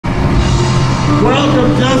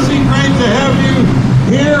Welcome, Jessi. Great to have you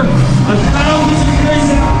here. 1,000 things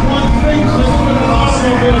one thinks is an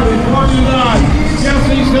automobile before you die.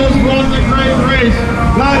 Jessi says run the great race.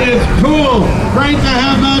 That is cool. Great to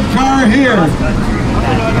have that car here.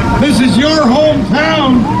 This is your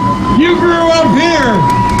hometown. You grew up here.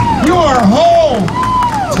 You are home.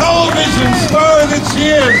 Television star that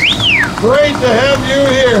she is. Great to have you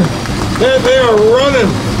here. They are running.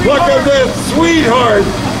 Look at that, sweetheart.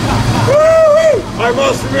 Woo-wee. I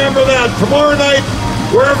must remember that. Tomorrow night,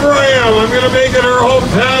 wherever I am, I'm going to make it her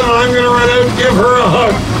hometown and I'm going to run out and give her a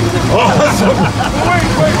hug. Awesome. Wait.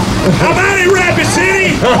 How about it, Rapid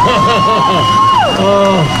City?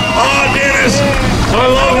 Oh, Dennis. I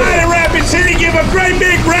love it. How about it, Rapid City? Give a great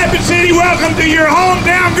big Rapid City welcome to your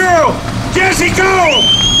hometown girl, Jessi Combs.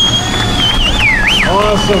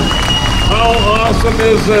 Awesome. How awesome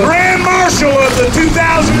is this? Grand Marshal of the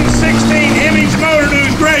 2016 Image Motor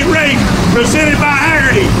News Great Race presented by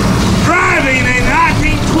Haggerty. Driving a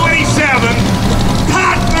 1927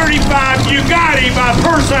 Type 35 Bugatti by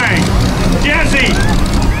Persang. Jessi.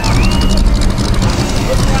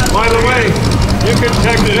 By the way, you can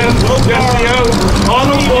check Jessi out on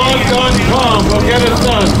autoblog.com. We'll get it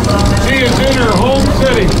done. She is in her home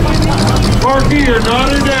city. Sparky, you're not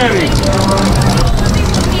her daddy.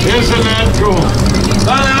 Isn't that cool?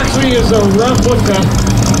 That actually is a replica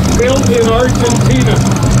built in Argentina.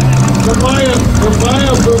 To buy a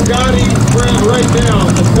Bugatti right now,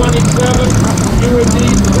 the 27, you would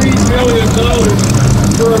need $3 million.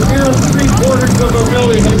 For a mere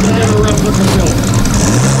 $750,000, you can get a replica built.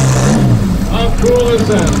 How cool is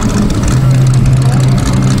that?